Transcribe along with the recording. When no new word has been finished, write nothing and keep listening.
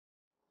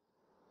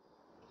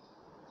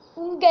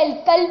உங்கள்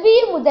கல்வி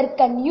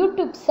முதற்கண்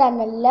யூடியூப்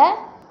சேனல்ல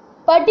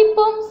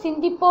படிப்போம்,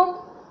 சிந்திப்போம்,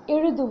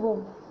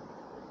 எழுதுவோம்.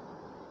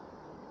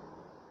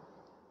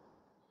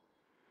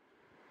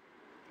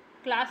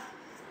 Class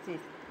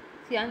 6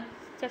 Science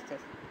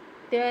Churches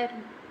Term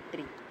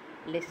 3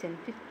 Lesson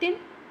 15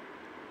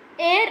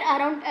 Air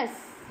around us.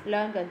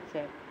 Long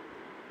answer.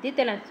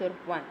 Detailed answer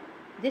 1.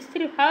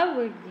 Describe how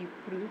will you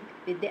prove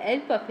with the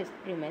help of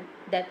experiment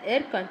that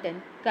air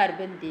contains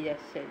carbon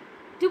dioxide.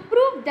 To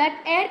prove that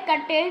air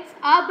contains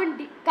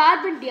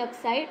carbon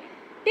dioxide,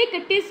 take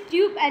a test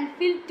tube and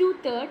fill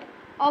 2/3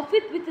 of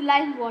it with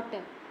lime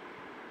water.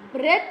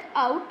 Breathe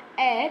out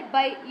air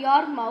by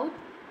your mouth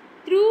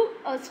through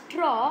a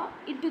straw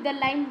into the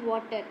lime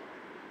water.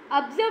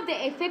 Observe the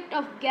effect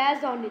of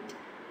gas on it.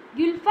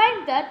 You'll find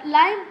that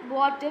lime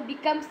water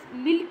becomes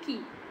milky.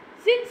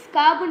 Since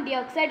carbon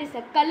dioxide is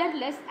a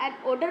colorless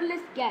and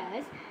odorless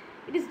gas,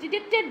 it is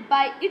detected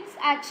by its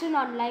action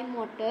on lime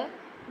water,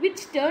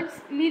 which turns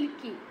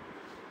milky.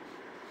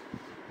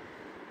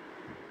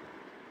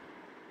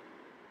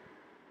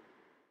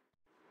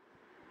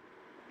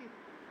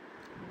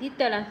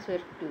 Detailed answer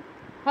 2.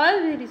 How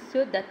will you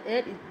show that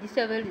air is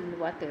dissolved in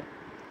water?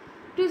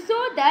 To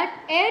show that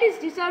air is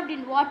dissolved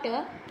in water,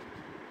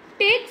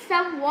 take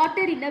some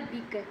water in a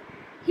beaker.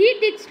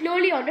 Heat it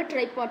slowly on a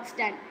tripod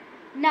stand.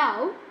 Now,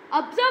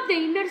 observe the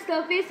inner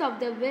surface of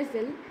the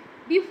vessel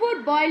before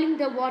boiling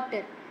the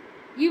water.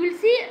 You will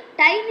see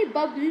tiny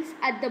bubbles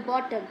at the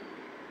bottom.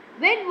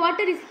 When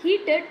water is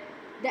heated,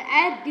 the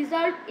air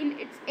dissolved in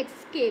its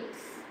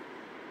escapes.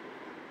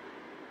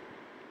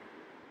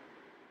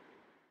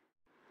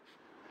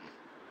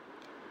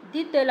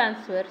 Detailed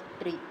answer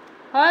 3.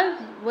 How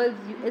will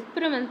you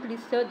experimentally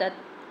show that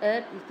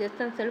air is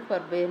essential for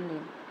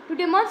burning? To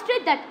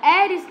demonstrate that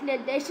air is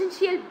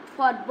essential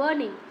for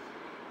burning,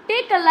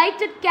 take a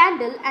lighted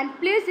candle and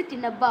place it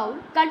in a bowl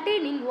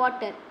containing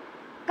water.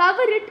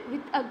 Cover it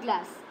with a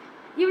glass.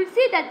 You will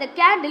see that the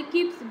candle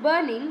keeps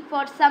burning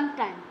for some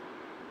time,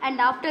 and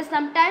after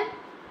some time,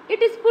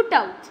 it is put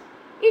out.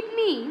 It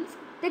means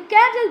the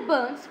candle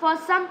burns for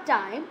some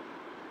time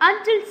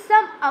until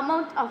some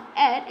amount of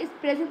air is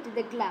present in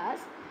the glass,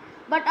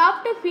 but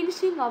after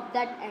finishing of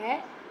that air,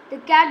 the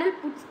candle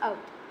puts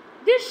out.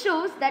 This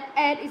shows that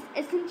air is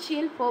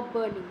essential for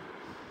burning.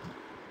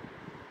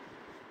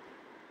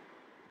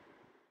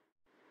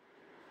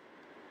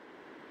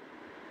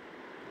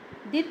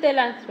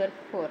 Detailed answer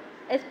 4.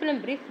 Explain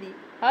briefly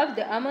how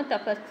the amount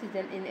of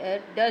oxygen in air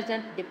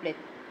doesn't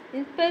deplete,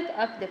 in spite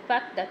of the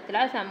fact that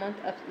large amount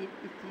of it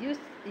is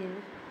used in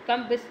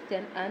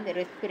combustion and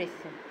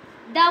respiration.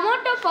 The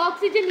amount of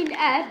oxygen in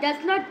air does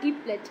not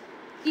deplete,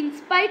 in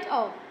spite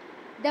of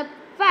the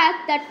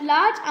fact that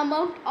large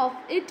amount of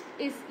it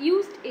is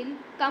used in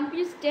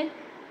combustion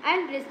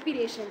and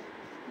respiration,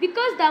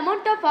 because the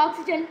amount of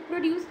oxygen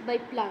produced by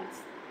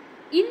plants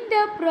in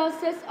the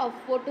process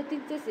of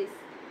photosynthesis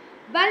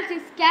while there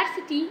is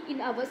scarcity in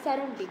our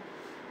surrounding.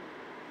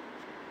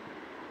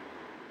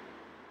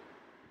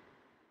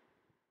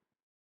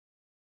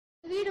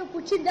 Video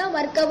பிடிச்சிருந்தா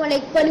மறக்காம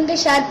like பண்ணுங்க,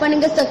 share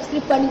பண்ணுங்க,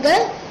 subscribe பண்ணுங்க.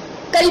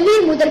 கல்வி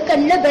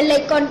முதற்கண்ணில் bell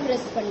icon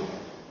press பண்ணுங்க.